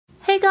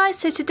guys,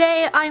 so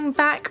today I'm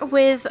back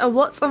with a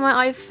what's on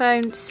my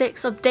iPhone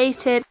 6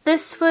 updated.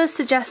 This was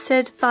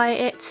suggested by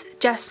It's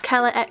Just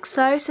Keller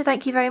XO, so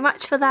thank you very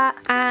much for that.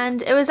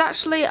 And it was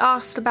actually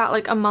asked about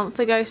like a month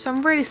ago, so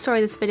I'm really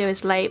sorry this video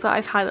is late, but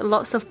I've had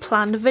lots of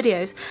planned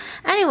videos.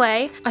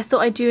 Anyway, I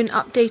thought I'd do an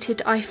updated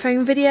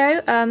iPhone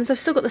video. So I've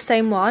still got the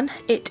same one.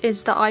 It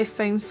is the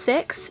iPhone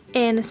 6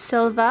 in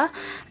silver,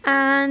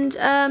 and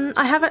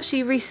I have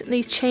actually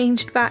recently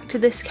changed back to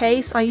this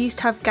case. I used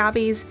to have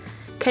Gabby's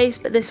case,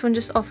 but this one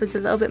just offers a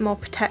little bit more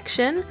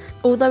protection,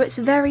 although it's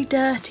very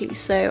dirty,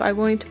 so I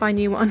wanted to buy a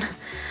new one.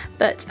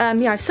 But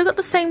yeah, I've still got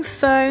the same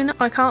phone.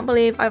 I can't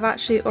believe I've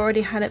actually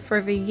already had it for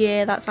over a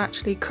year. That's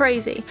actually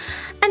crazy.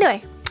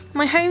 Anyway,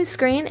 my home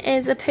screen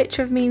is a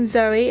picture of me and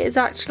Zoe. It's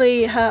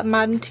actually her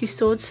Madden 2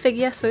 Swords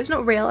figure, so it's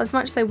not real. As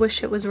much as I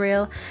wish it was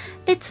real,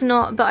 it's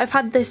not, but I've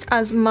had this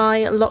as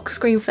my lock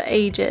screen for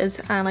ages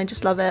and I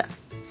just love it.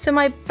 So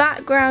my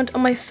background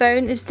on my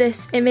phone is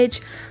this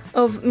image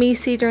of me,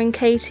 Cedar and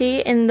Katie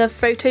in the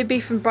photo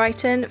booth in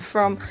Brighton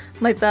from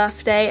my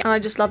birthday, and I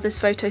just love this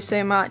photo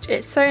so much.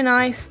 It's so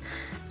nice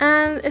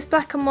and it's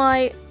black and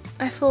white.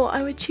 I thought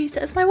I would choose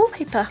it as my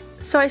wallpaper.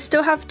 So I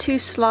still have two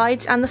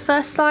slides, and the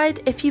first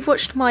slide, if you've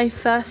watched my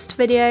first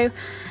video,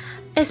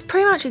 it's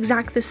pretty much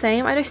exactly the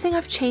same. I don't think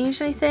I've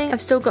changed anything.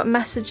 I've still got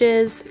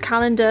messages,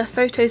 calendar,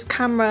 photos,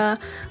 camera,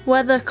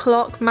 weather,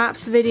 clock,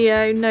 maps,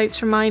 video,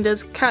 notes,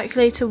 reminders,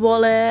 calculator,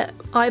 wallet,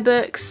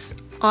 iBooks,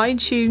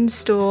 iTunes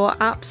store,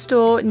 app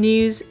store,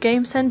 news,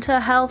 game center,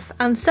 health,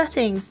 and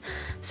settings.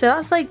 So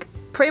that's like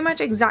pretty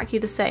much exactly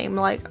the same.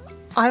 Like,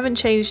 I haven't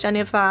changed any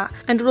of that,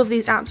 and all of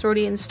these apps are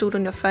already installed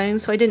on your phone,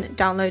 so I didn't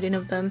download any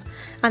of them.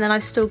 And then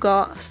I've still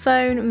got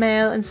phone,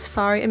 mail, and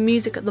Safari, and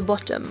music at the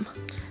bottom.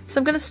 So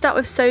I'm going to start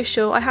with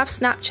social. I have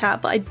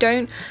Snapchat, but I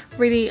don't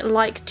really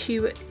like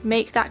to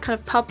make that kind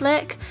of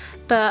public,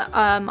 but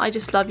I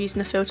just love using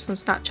the filters on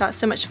Snapchat. It's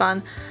so much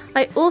fun.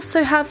 I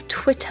also have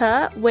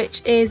Twitter,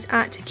 which is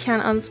at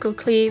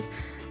Kyanna_Cleave.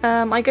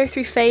 I go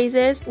through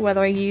phases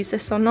whether I use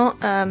this or not,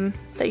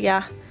 but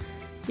yeah,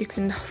 you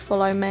can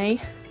follow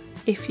me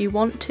if you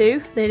want to,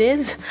 that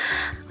is.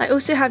 I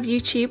also have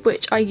YouTube,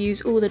 which I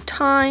use all the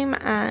time,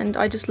 and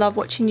I just love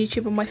watching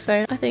YouTube on my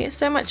phone. I think it's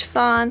so much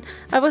fun.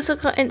 I've also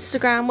got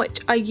Instagram,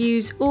 which I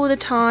use all the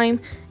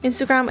time.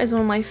 Instagram is one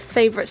of my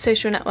favourite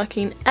social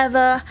networking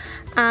ever,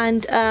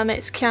 and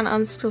it's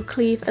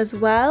Kyanna_Cleave as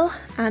well,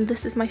 and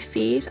this is my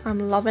feed.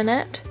 I'm loving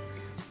it,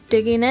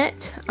 digging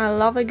it. I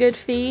love a good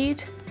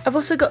feed. I've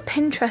also got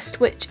Pinterest,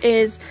 which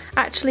is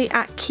actually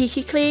at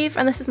KikiCleave,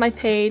 and this is my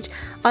page.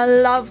 I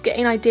love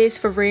getting ideas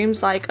for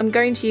rooms. Like, I'm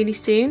going to uni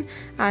soon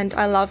and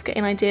I love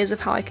getting ideas of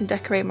how I can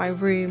decorate my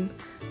room.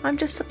 I'm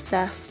just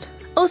obsessed.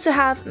 Also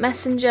have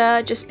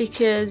Messenger, just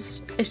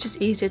because it's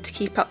just easier to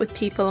keep up with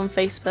people on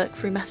Facebook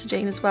through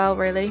messaging as well,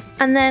 really.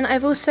 And then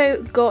I've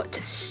also got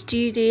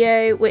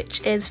Studio,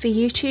 which is for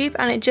YouTube,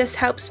 and it just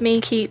helps me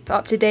keep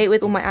up to date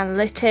with all my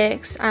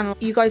analytics, and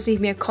you guys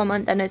leave me a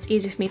comment and it's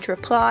easy for me to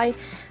reply,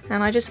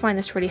 and I just find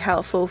this really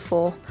helpful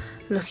for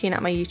looking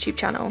at my YouTube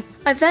channel.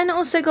 I've then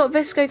also got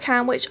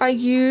ViscoCam, which I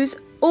use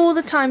all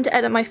the time to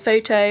edit my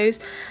photos.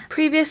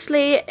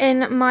 Previously,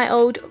 in my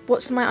old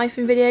what's on my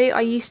iPhone video, I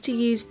used to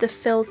use the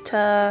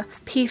filter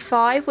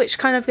P5, which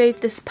kind of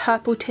gave this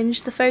purple tinge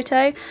to the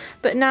photo,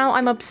 but now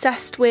I'm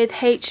obsessed with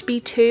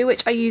HB2,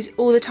 which I use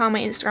all the time on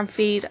my Instagram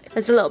feed.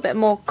 There's a little bit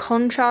more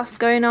contrast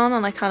going on,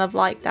 and I kind of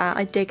like that.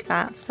 I dig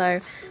that, so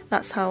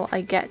that's how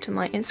I get to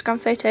my Instagram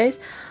photos.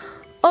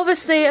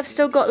 Obviously, I've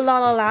still got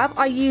Lala Lab.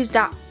 I use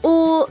that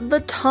all the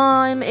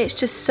time. It's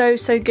just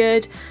so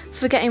good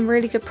for getting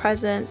really good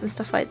presents and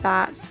stuff like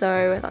that,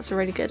 so that's a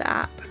really good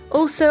app.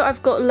 Also,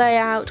 I've got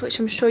Layout, which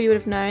I'm sure you would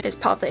have known. It's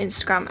part of the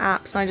Instagram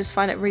apps, and I just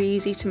find it really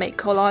easy to make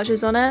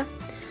collages on it.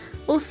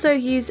 Also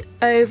use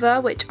Over,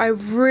 which I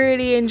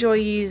really enjoy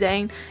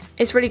using.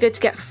 It's really good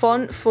to get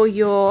font for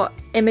your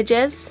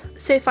images.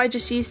 So if I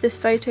just use this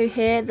photo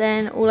here,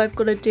 then all I've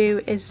got to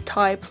do is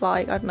type,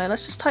 like, I don't know,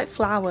 let's just type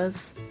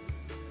flowers.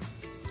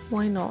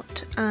 Why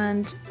not?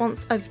 And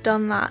once I've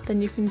done that, then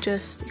you can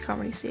just, you can't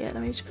really see it,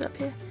 let me just put it up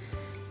here.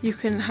 You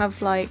can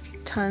have like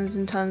tons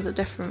and tons of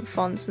different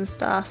fonts and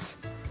stuff,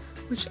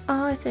 which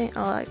I think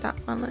I like that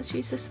one. Let's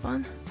use this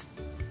one.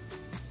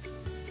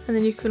 And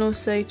then you can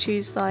also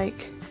choose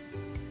like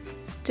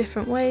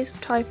different ways of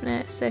typing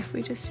it. So if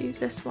we just use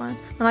this one,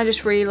 and I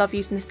just really love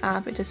using this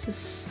app. It just has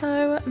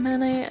so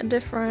many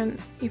different,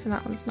 even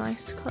that one's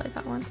nice, quite like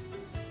that one.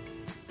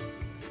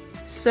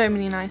 So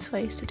many nice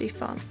ways to do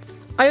fonts.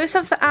 I also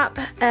have the app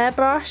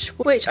Airbrush,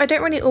 which I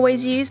don't really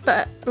always use,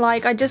 but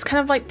like I just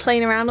kind of like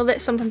playing around with it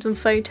sometimes on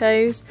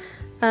photos.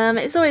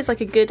 It's always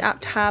like a good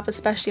app to have,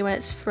 especially when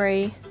it's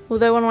free.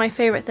 Although one of my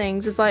favourite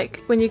things is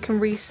like when you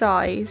can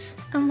resize.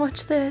 And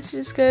watch this, it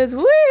just goes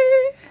woo,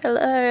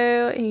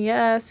 hello,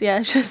 yes,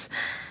 yeah,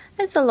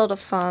 it's a lot of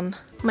fun.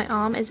 My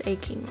arm is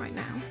aching right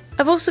now.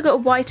 I've also got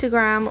a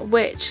Whiteogram,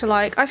 which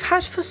like I've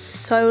had for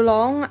so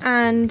long,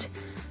 and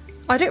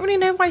I don't really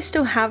know why I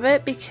still have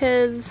it,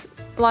 because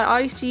like I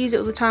used to use it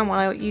all the time when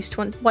I used to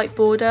want white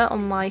border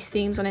on my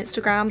themes on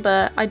Instagram,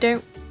 but I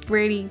don't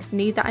really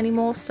need that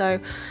anymore, so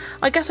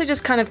I guess I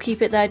just kind of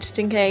keep it there just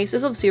in case.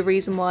 There's obviously a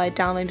reason why I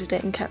downloaded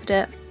it and kept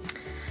it.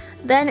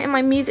 Then in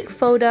my music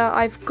folder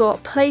I've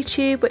got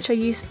PlayTube, which I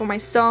use for my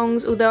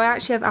songs, although I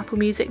actually have Apple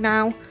Music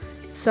now.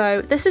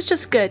 So this is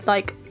just good,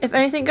 like if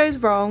anything goes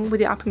wrong with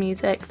your Apple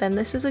Music, then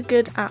this is a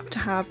good app to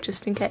have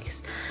just in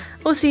case.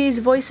 Also use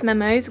voice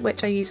memos,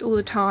 which I use all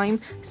the time.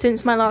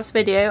 Since my last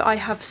video I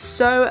have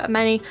so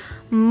many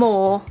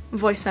more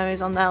voice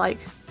memos on there, like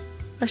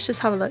let's just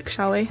have a look,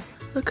 shall we?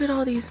 Look at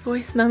all these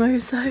voice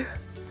memos though.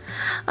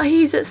 I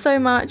use it so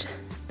much,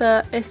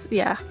 but it's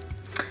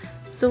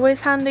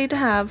always handy to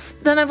have.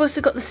 Then I've also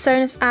got the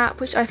Sonos app,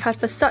 which I've had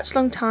for such a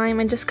long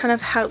time and just kind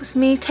of helps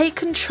me take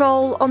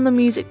control on the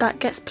music that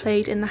gets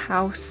played in the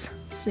house.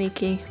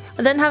 Sneaky.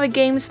 I then have a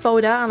games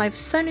folder and I have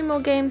so many more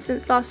games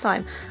since last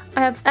time. I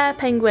have Air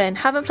Penguin,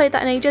 haven't played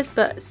that in ages,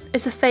 but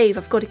it's a fave,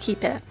 I've got to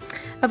keep it.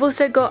 I've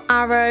also got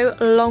Arrow,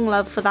 long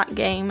love for that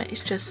game,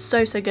 it's just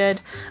so good.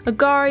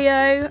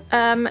 Agario,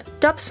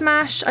 Dub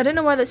Smash, I don't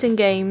know why that's in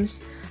games,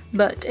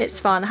 but it's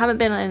fun. I haven't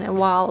been on it in a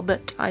while,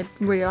 but I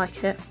really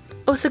like it.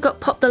 Also got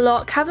Pop the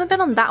Lock, haven't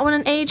been on that one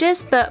in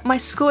ages, but my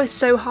score is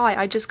so high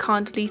I just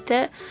can't delete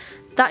it.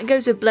 That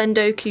goes with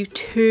Blendoku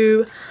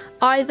too.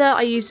 Either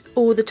I use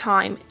all the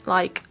time,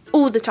 like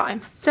all the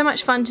time. So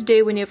much fun to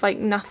do when you have like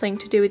nothing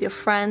to do with your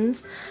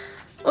friends.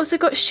 Also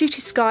got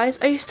Shooty Skies.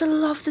 I used to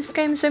love this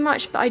game so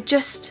much, but I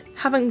just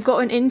haven't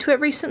gotten into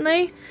it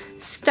recently.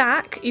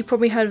 Stack, you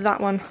probably heard of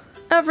that one.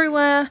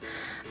 Everywhere.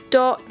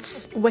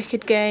 Dots,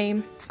 wicked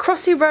game.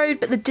 Crossy Road,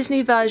 but the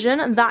Disney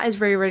version, that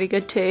is really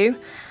good too.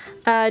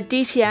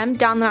 DTM,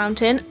 Down the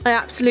Mountain. I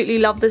absolutely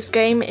love this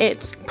game.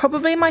 It's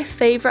probably my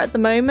favourite at the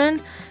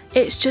moment.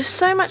 It's just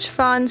so much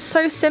fun,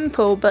 so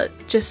simple, but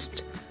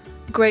just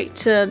great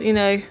to, you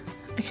know,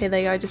 okay, there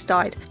you go, I just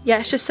died. Yeah,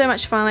 it's just so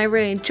much fun, I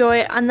really enjoy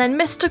it. And then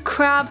Mr.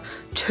 Crab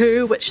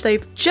 2, which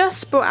they've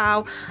just brought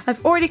out.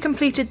 I've already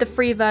completed the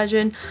free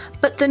version,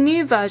 but the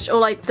new version,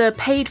 or like the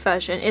paid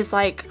version, is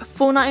like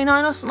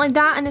 $4.99 or something like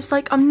that, and it's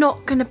like, I'm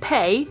not gonna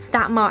pay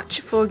that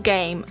much for a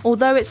game.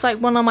 Although it's like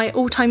one of my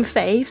all-time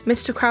faves,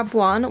 Mr. Crab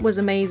 1 was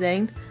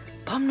amazing,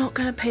 but I'm not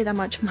gonna pay that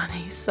much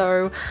money,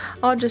 so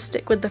I'll just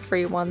stick with the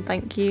free one,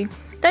 thank you.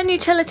 Then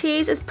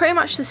utilities is pretty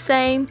much the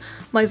same.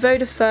 My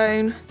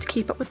Vodafone to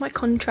keep up with my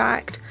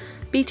contract,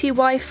 BT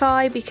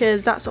Wi-Fi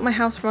because that's what my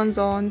house runs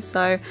on,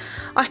 so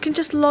I can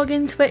just log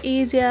into it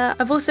easier.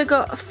 I've also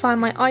got Find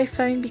My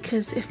iPhone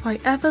because if I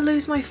ever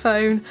lose my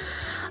phone,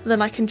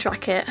 then I can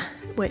track it,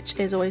 which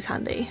is always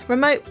handy.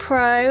 Remote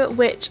Pro,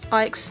 which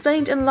I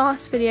explained in the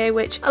last video,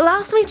 which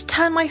allows me to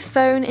turn my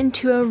phone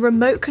into a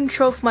remote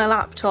control for my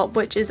laptop,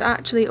 which is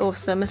actually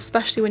awesome,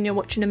 especially when you're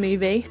watching a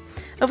movie.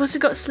 I've also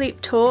got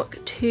Sleep Talk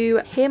to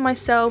hear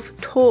myself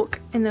talk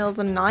in the middle of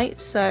the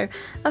night, so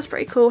that's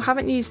pretty cool.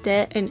 Haven't used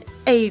it in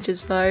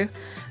ages though.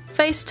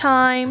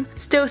 FaceTime,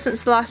 still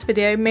since the last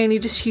video, mainly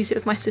just use it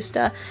with my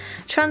sister.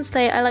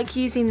 Translate, I like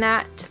using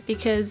that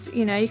because,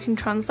 you know, you can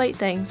translate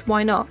things,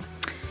 why not?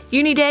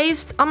 Uni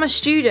days, I'm a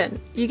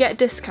student, you get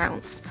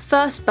discounts.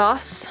 First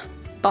bus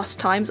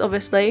times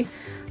obviously.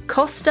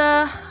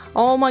 Costa,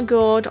 oh my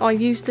god, I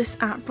use this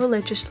app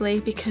religiously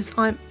because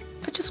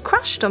it just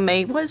crashed on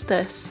me. What is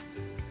this?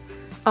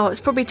 Oh,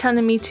 it's probably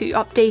telling me to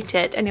update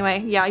it.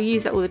 Anyway, yeah, I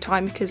use it all the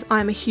time because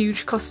I'm a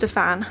huge Costa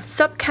fan.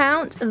 Sub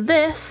count,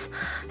 this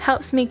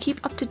helps me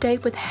keep up to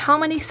date with how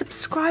many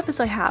subscribers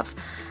I have.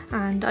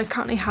 And I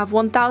currently have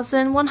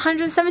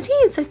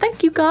 1,117, so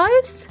thank you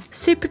guys.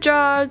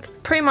 Superdrug,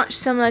 pretty much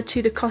similar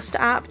to the Costa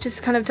app,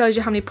 just kind of tells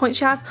you how many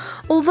points you have.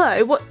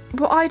 Although, what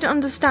I don't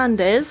understand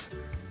is,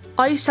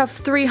 I used to have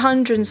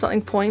 300 and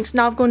something points,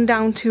 now I've gone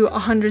down to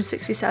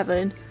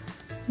 167.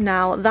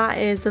 Now that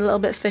is a little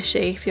bit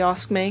fishy if you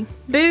ask me.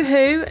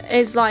 Boohoo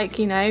is like,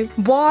 you know,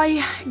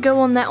 why go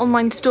on their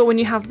online store when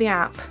you have the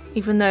app?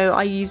 Even though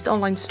I use the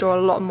online store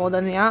a lot more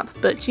than the app,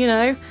 but you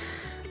know.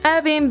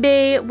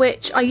 Airbnb,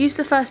 which I used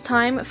the first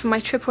time for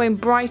my trip away in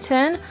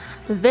Brighton.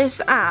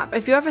 This app,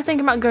 if you're ever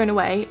thinking about going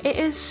away, it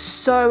is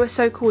so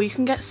cool. You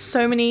can get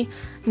so many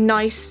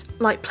nice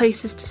like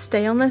places to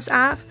stay on this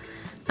app,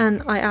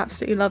 and I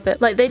absolutely love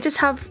it. Like they just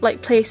have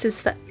like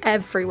places for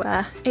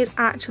everywhere. It's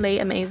actually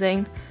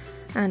amazing,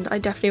 and I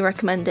definitely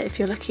recommend it if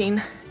you're looking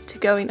to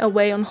going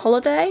away on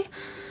holiday.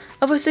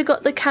 I've also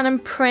got the Canon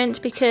Print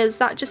because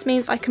that just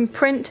means I can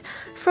print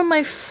from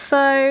my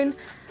phone.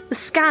 The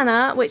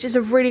Scanner, which is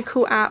a really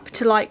cool app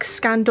to like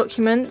scan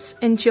documents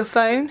into your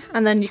phone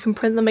and then you can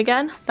print them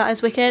again. That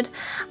is wicked.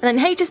 And then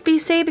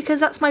HSBC because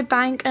that's my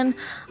bank and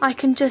I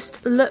can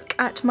just look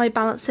at my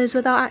balances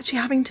without actually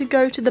having to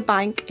go to the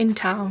bank in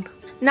town.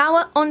 Now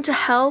we're on to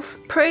health.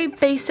 Pretty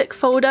basic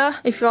folder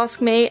if you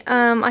ask me.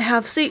 I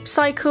have Sleep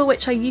Cycle,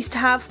 which I used to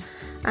have,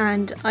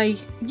 and I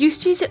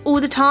used to use it all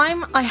the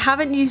time. I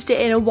haven't used it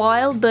in a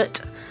while,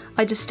 but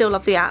I just still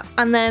love the app.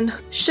 And then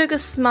Sugar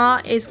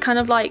Smart is kind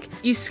of like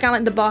you scan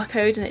like the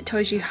barcode and it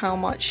tells you how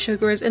much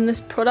sugar is in this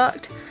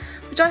product,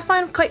 which I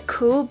find quite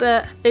cool,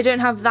 but they don't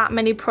have that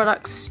many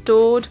products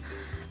stored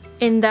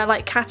in their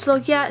like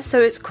catalogue yet,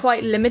 so it's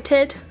quite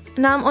limited.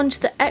 Now I'm onto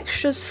the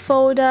extras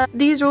folder.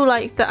 These are all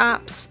like the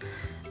apps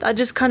that are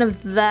just kind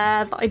of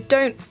there that I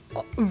don't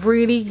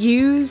really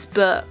use,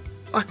 but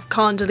I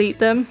can't delete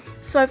them.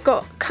 So I've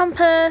got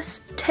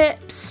Compass,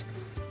 Tips,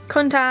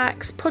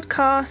 Contacts,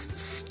 Podcasts,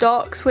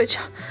 Stocks, which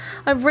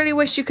I really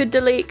wish you could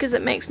delete because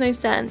it makes no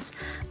sense.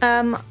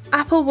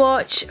 Apple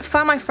Watch,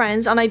 Find My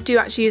Friends, and I do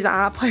actually use that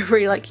app. I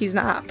really like using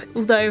that app,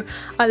 although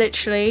I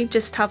literally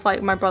just have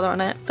like my brother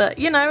on it, but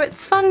you know,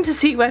 it's fun to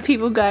see where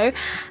people go.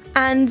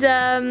 And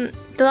the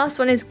last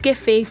one is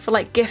Giphy for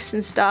like gifs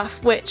and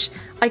stuff, which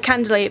I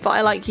can delete, but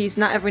I like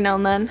using that every now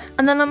and then.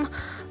 And then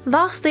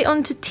lastly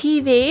onto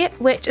TV,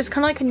 which is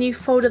kind of like a new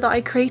folder that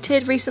I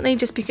created recently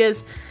just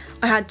because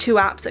I had 2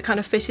 apps that kind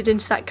of fitted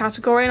into that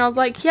category, and I was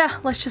like, yeah,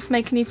 let's just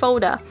make a new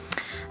folder.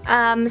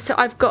 So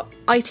I've got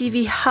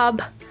ITV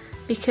Hub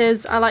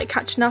because I like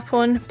catching up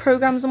on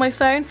programs on my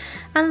phone,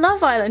 and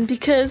Love Island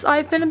because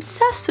I've been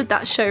obsessed with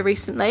that show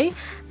recently,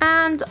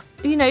 and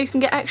you know, you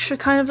can get extra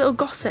kind of little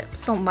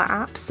gossips on that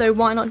app, so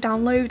why not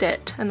download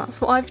it? And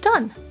that's what I've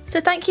done. So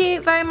thank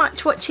you very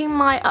much for watching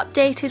my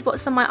updated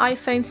what's on my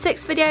iPhone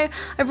 6 video.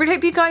 I really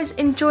hope you guys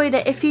enjoyed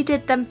it. If you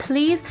did, then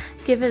please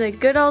give it a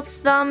good old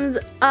thumbs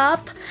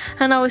up,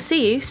 and I will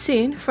see you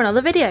soon for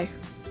another video.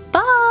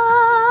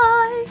 Bye!